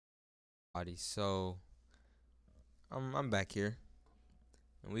Body. So I'm back here,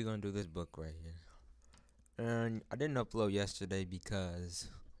 and we're gonna do this book right here. And I didn't upload yesterday because,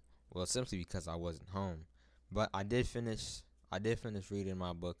 well, simply because I wasn't home. But I did finish. I did finish reading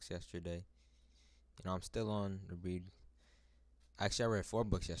my books yesterday. I'm still on the read. Actually, I read 4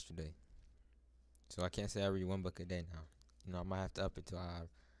 books yesterday, so I can't say I read 1 book a day now. I might have to up it to I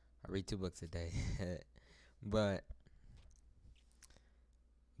read 2 books a day. but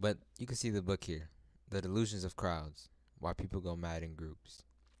but you can see the book here, The Delusions of Crowds: Why People Go Mad in Groups.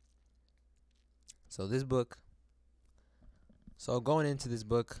 So this book So going into this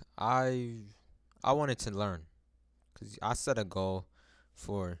book, I wanted to learn because I set a goal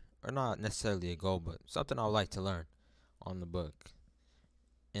for, or not necessarily a goal, but something I would like to learn on the book.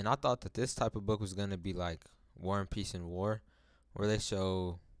 And I thought that this type of book was gonna be like War and Peace and War, where they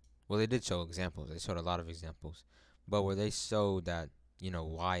show, well, they did show examples. They showed a lot of examples, but where they showed that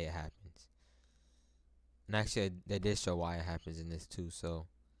why it happens. And actually, they did show why it happens in this too. So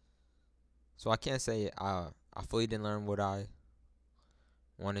I can't say I fully didn't learn what I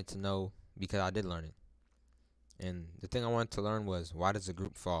wanted to know because I did learn it. And the thing I wanted to learn was, why does a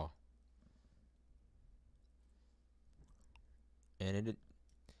group fall? And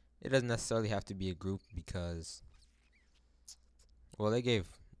it doesn't necessarily have to be a group because, well, they gave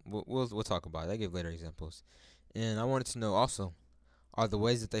we'll talk about it. They gave later examples. And I wanted to know also, are the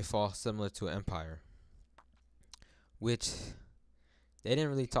ways that they fall similar to an empire? Which they didn't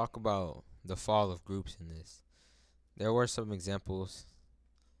really talk about the fall of groups in this. There were some examples,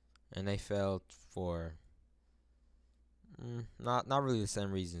 and they failed for not really the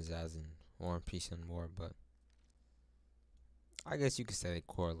same reasons as in War and Peace and War, but I guess you could say they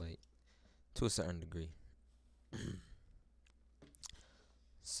correlate to a certain degree.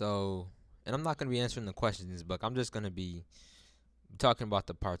 So, and I'm not going to be answering the questions in this book. I'm just going to be talking about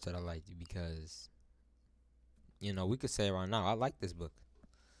the parts that I liked because, we could say right now, I like this book.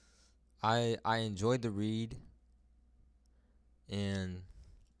 I enjoyed the read, and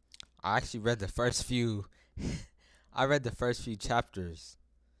I actually read the first few. I read the first few chapters,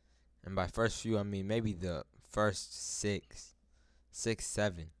 and by first few I mean maybe the first six,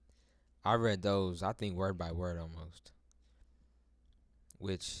 seven. I read those, I think, word by word almost.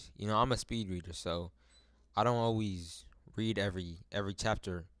 Which I'm a speed reader, so I don't always read every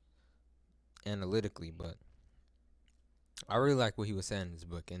chapter analytically, but I really like what he was saying in this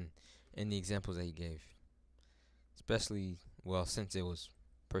book and the examples that he gave, especially, well, since it was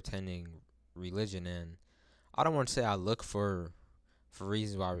pertaining religion. And I don't want to say I look for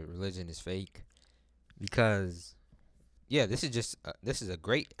reasons why religion is fake, because yeah, this is a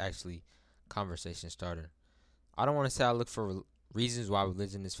great actually conversation starter. I don't want to say I look for reasons why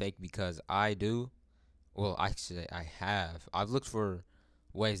religion is fake, because I do. Well, actually, I have. I've looked for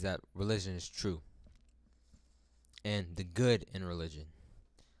ways that religion is true and the good in religion,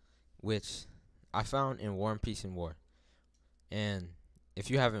 which I found in War and Peace and War. And if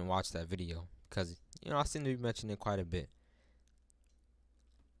you haven't watched that video, because I seem to be mentioning it quite a bit.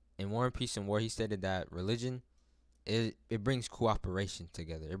 In War and Peace and War, he stated that religion, it brings cooperation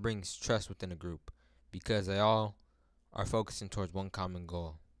together. It brings trust within a group because they all are focusing towards one common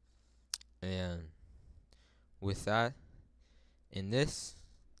goal. And with that, in this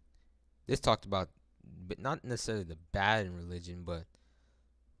talked about, but not necessarily the bad in religion, but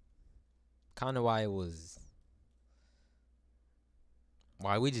kind of why we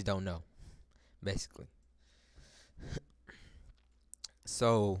just don't know, basically.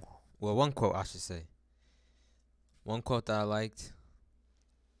 So, well, one quote I should say. One quote that I liked,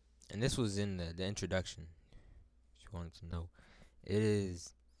 and this was in the introduction, if you wanted to know.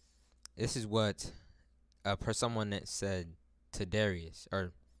 This is what someone that said to Darius,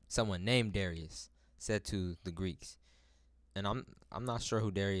 or someone named Darius, said to the Greeks. And I'm not sure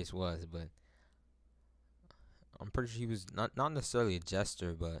who Darius was, but I'm pretty sure he was not necessarily a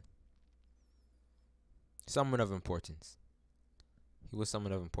jester, but someone of importance. He was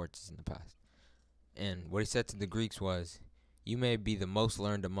someone of importance in the past. And what he said to the Greeks was, "You may be the most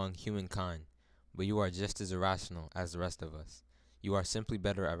learned among humankind, but you are just as irrational as the rest of us. You are simply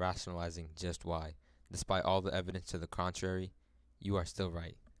better at rationalizing just why. Despite all the evidence to the contrary, you are still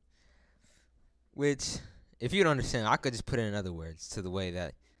right." Which, if you don't understand, I could just put it in other words to the way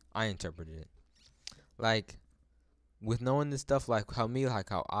that I interpreted it. Like, with knowing this stuff, like how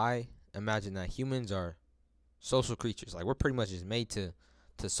I imagine that humans are social creatures. Like, we're pretty much just made to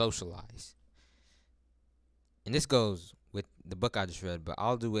socialize. And this goes with the book I just read, but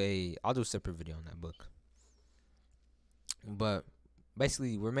I'll do a separate video on that book. But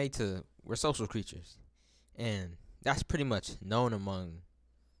basically, we're social creatures, and that's pretty much known among,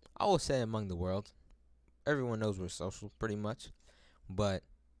 I will say among the world. Everyone knows we're social, pretty much. But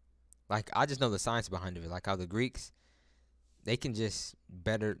like, I just know the science behind it. Like how the Greeks, they can just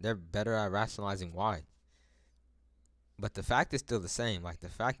better. They're better at rationalizing why. But the fact is still the same. Like the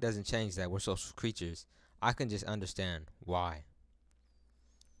fact doesn't change that we're social creatures. I can just understand why.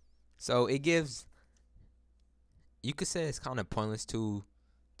 So it gives. You could say it's kind of pointless to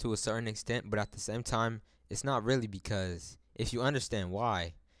a certain extent, but at the same time, it's not really, because if you understand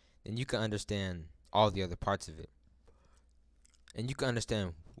why, then you can understand all the other parts of it. And you can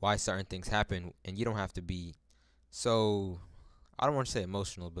understand why certain things happen, and you don't have to be so, I don't want to say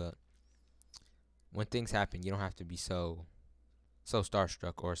emotional, but when things happen, you don't have to be so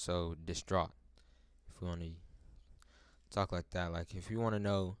starstruck or so distraught. If we want to talk like that, like if you want to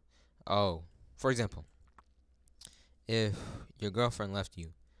know, oh, for example, if your girlfriend left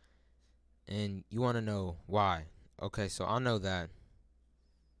you and you want to know why, okay, so I know that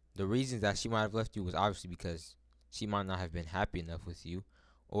the reasons that she might have left you was obviously because she might not have been happy enough with you,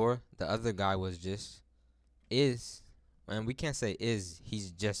 or the other guy was just is, and we can't say is,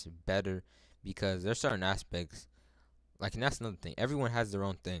 he's just better, because there's certain aspects, like, and that's another thing. Everyone has their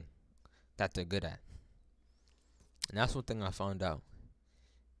own thing that they're good at, and that's one thing I found out.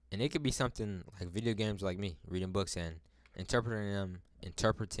 And it could be something like video games, like me reading books and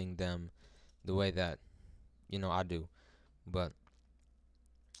interpreting them the way that I do. But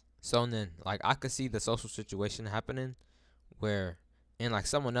so then, like, I could see the social situation happening where, and like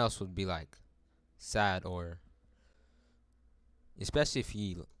someone else would be like sad, or especially if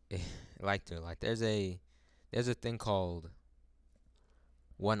he liked her. Like there's a thing called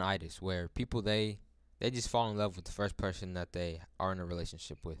one-itis, where people they just fall in love with the first person that they are in a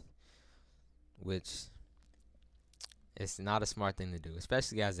relationship with, which it's not a smart thing to do,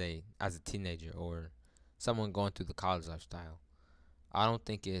 especially as a teenager or someone going through the college lifestyle. I don't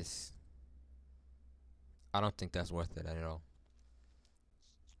think it's I don't think that's worth it at all.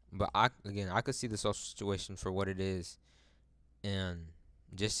 But I could see the social situation for what it is, and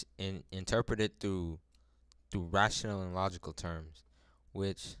just interpret it through rational and logical terms,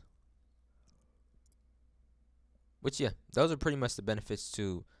 which yeah, those are pretty much the benefits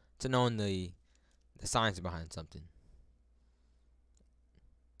to knowing the science behind something.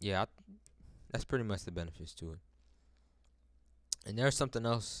 Yeah, that's pretty much the benefits to it. And there's something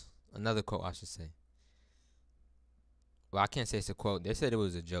else, another quote I should say. Well, I can't say it's a quote. They said it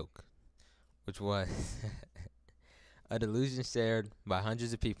was a joke, which was a delusion shared by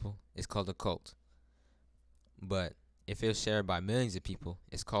hundreds of people is called a cult. But if it's shared by millions of people,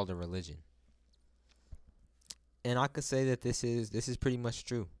 it's called a religion. And I could say that this is pretty much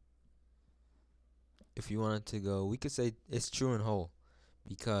true. If you wanted to go, we could say it's true and whole,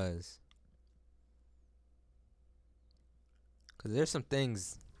 because there's some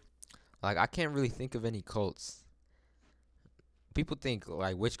things, like, I can't really think of any cults. People think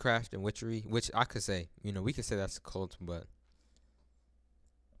like witchcraft and witchery, which I could say, we could say that's a cult, but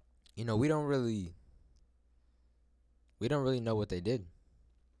we don't really know what they did.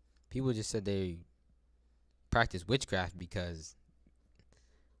 People just said they practiced witchcraft because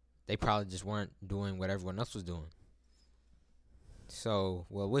they probably just weren't doing what everyone else was doing. So,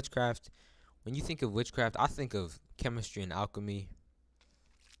 well, witchcraft, when you think of witchcraft, I think of chemistry and alchemy,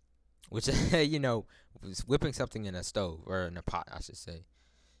 which, was whipping something in a stove, or in a pot, I should say.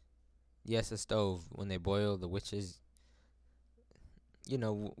 Yes, a stove, when they boil, the witches,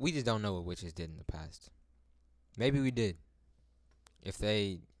 we just don't know what witches did in the past. Maybe we did. If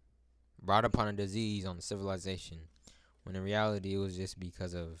they brought upon a disease on the civilization, when in reality it was just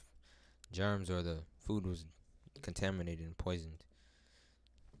because of germs, or the food was contaminated and poisoned.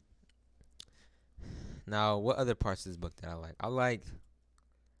 Now, what other parts of this book that I like? I like,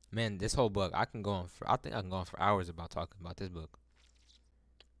 man, this whole book. I think I can go on for hours about talking about this book.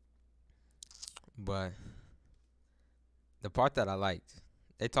 But the part that I liked,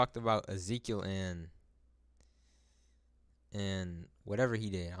 they talked about Ezekiel and whatever he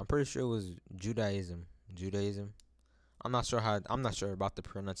did. I'm pretty sure it was Judaism. Judaism. I'm not sure about the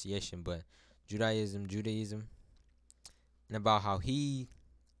pronunciation, but Judaism, and about how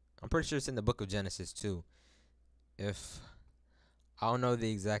I'm pretty sure it's in the book of Genesis too. If I don't know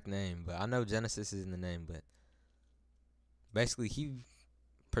the exact name, but I know Genesis is in the name, but basically he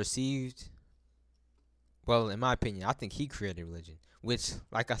perceived, well, in my opinion, I think he created religion, which,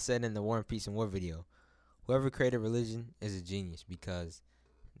 like I said in the War and Peace and War video, whoever created religion is a genius, because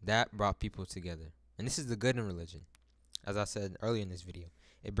that brought people together. And this is the good in religion. As I said earlier in this video,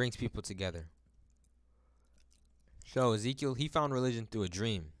 it brings people together. So Ezekiel, he found religion through a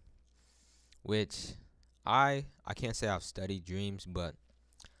dream, which I can't say I've studied dreams, but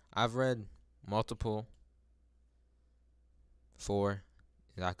I've read multiple, four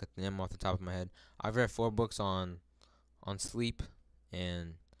that I could name off the top of my head. I've read four books on sleep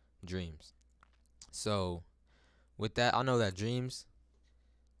and dreams. So with that, I know that dreams.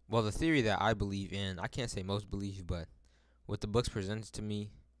 Well, the theory that I believe in, I can't say most believe, but what the books presented to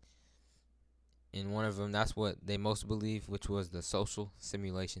me in one of them, that's what they most believe, which was the social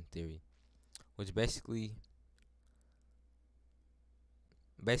simulation theory, which basically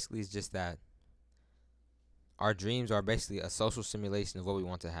is just that our dreams are basically a social simulation of what we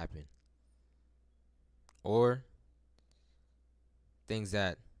want to happen, or things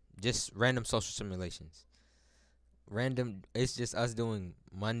that just random social simulations. Random, it's just us doing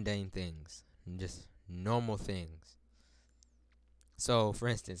mundane things, just normal things. So, for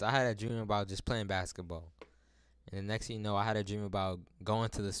instance, I had a dream about just playing basketball, and the next thing you know, I had a dream about going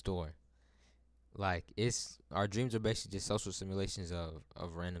to the store. Like, it's our dreams are basically just social simulations of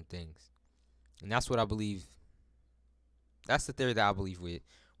random things, and that's what I believe. That's the theory that I believe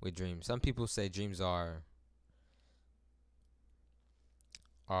with dreams. Some people say dreams are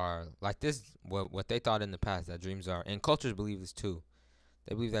like this. What they thought in the past that dreams are, and cultures believe this too.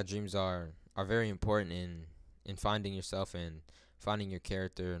 They believe that dreams are very important in finding yourself and finding your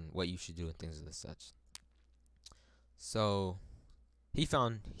character and what you should do and things of the such. So he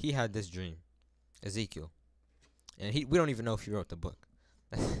had this dream, Ezekiel, and we don't even know if he wrote the book.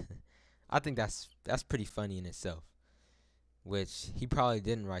 I think that's pretty funny in itself. Which he probably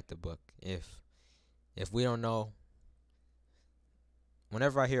didn't write the book. If we don't know,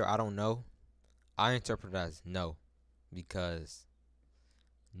 whenever I hear I don't know, I interpret it as no, because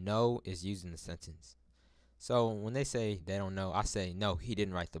no is used in the sentence. So when they say they don't know, I say no, he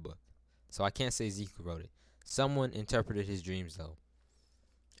didn't write the book. So I can't say Ezekiel wrote it. Someone interpreted his dreams though,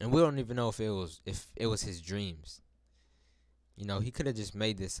 and we don't even know if it was his dreams. He could have just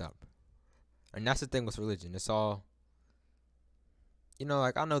made this up. And that's the thing with religion. It's all,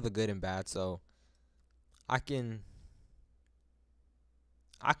 like I know the good and bad, so I can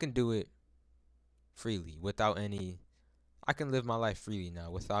I can do it freely without any. I can live my life freely now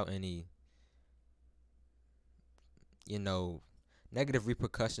without any, you know, negative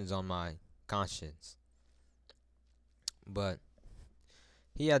repercussions on my conscience. But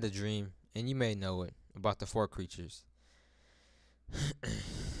he had a dream, and you may know it, about the four creatures.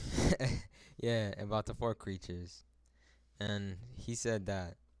 Yeah, about the four creatures. And he said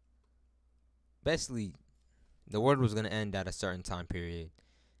that basically the world was going to end at a certain time period,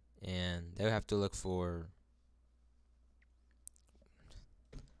 and they would have to look for.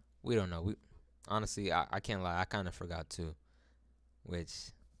 We don't know. Honestly, I can't lie. I kind of forgot too, which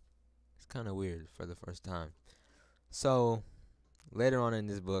is kind of weird for the first time. So later on in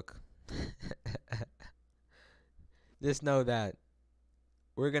this book, just know that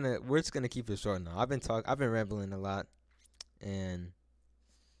we're just gonna keep it short now. I've been rambling a lot, and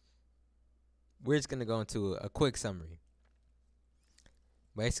we're just gonna go into a quick summary.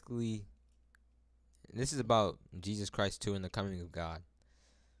 Basically, this is about Jesus Christ too and the coming of God.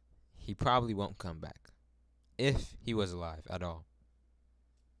 He probably won't come back if he was alive at all.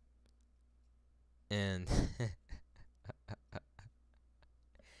 And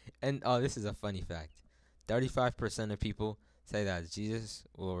and oh, this is a funny fact. 35% of people say that Jesus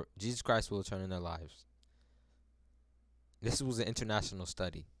Christ will return in their lives. This was an international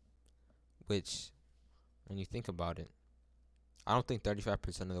study, which, when you think about it, I don't think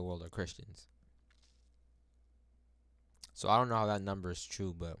 35% of the world are Christians. So I don't know how that number is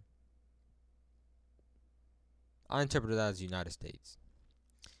true, but I interpret that as United States.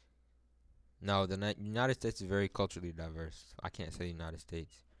 No, the United States is very culturally diverse. I can't say United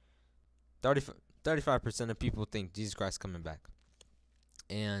States. 35% of people think Jesus Christ is coming back.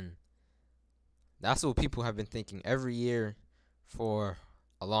 And that's what people have been thinking every year for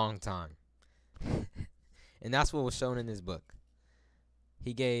a long time. And that's what was shown in this book.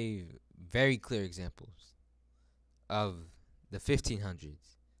 He gave very clear examples of the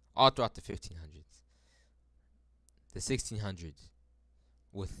 1500s, all throughout the 1500s, the 1600s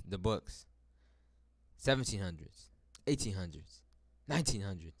with the books, 1700s, 1800s,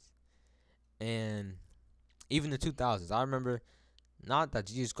 1900s, and even the 2000s. I remember not that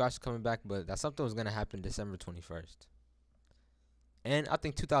Jesus Christ was coming back, but that something was going to happen December 21st. And I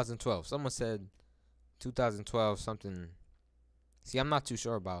think 2012. Someone said 2012 something. See, I'm not too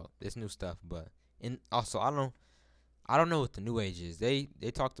sure about this new stuff, but and also I don't know what the new age is. They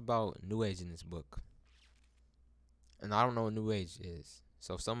talked about new age in this book. And I don't know what new age is.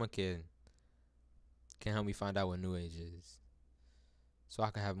 So if someone can help me find out what new age is, so I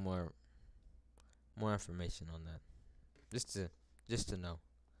can have more information on that. Just to know.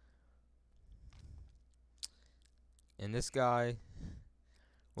 And this guy,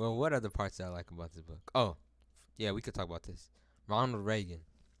 well, what other parts I like about this book? Oh, yeah, we could talk about this. Ronald Reagan.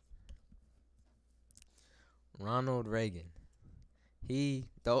 Ronald Reagan. A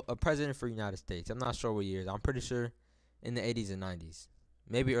president for the United States. I'm not sure what years. I'm pretty sure in the 80s and 90s,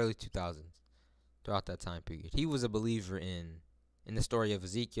 maybe early 2000s. Throughout that time period, he was a believer in the story of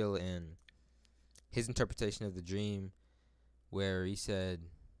Ezekiel and his interpretation of the dream, where he said,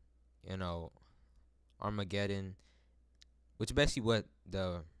 you know, Armageddon, which basically what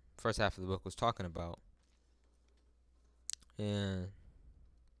the first half of the book was talking about. And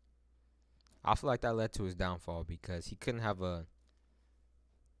I feel like that led to his downfall because he couldn't have a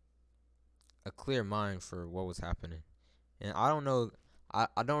clear mind for what was happening. And I don't know,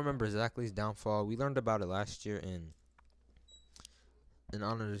 I don't remember exactly his downfall. We learned about it last year in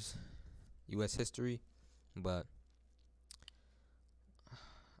honors U.S. history, but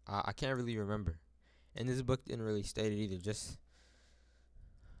I can't really remember. And this book didn't really state it either. Just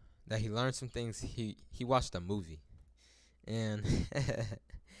that he learned some things. He watched a movie, and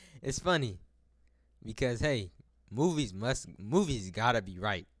it's funny because hey, movies gotta be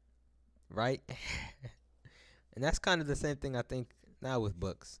right, right? And that's kind of the same thing I think now with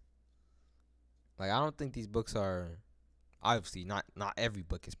books. Like I don't think these books are obviously not every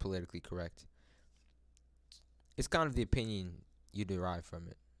book is politically correct. It's kind of the opinion you derive from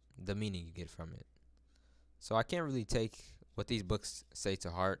it, the meaning you get from it. So I can't really take what these books say to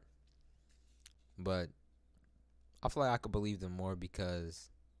heart, but I feel like I could believe them more because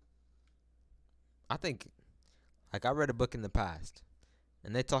I think like I read a book in the past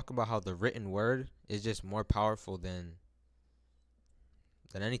and they talk about how the written word is just more powerful than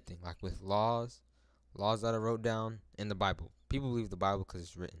anything. Like with laws that are wrote down in the Bible. People believe the Bible because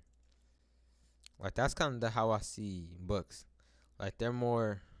it's written. Like that's kind of how I see books. Like they're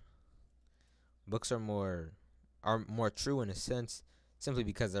more books are more true in a sense simply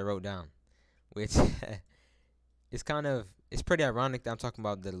because they're wrote down, which it's pretty ironic that I'm talking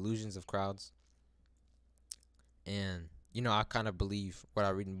about the delusions of crowds, and I kind of believe what I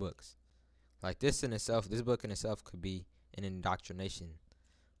read in books. Like this book in itself could be an indoctrination,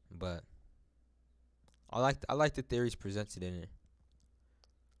 but I like the theories presented in it.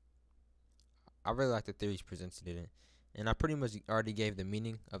 I really like the theories presented in it, and I pretty much already gave the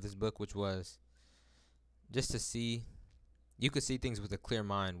meaning of this book, which was just to see you could see things with a clear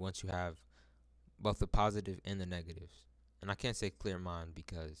mind once you have both the positive and the negatives. And I can't say clear mind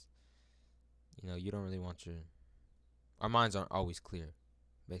because you don't really want our minds aren't always clear,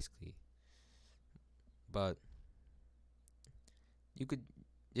 basically. But you could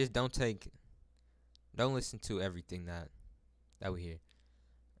just don't listen to everything that we hear.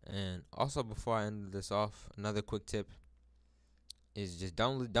 And also before I end this off, another quick tip is just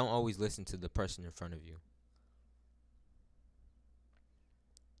don't always listen to the person in front of you.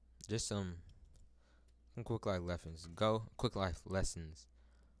 Just some quick life lessons.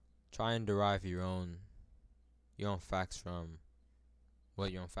 Try and derive your own facts from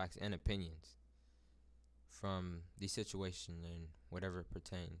your own facts and opinions from the situation and whatever it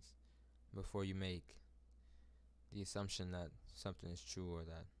pertains before you make the assumption that something is true or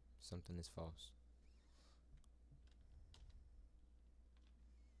that something is false.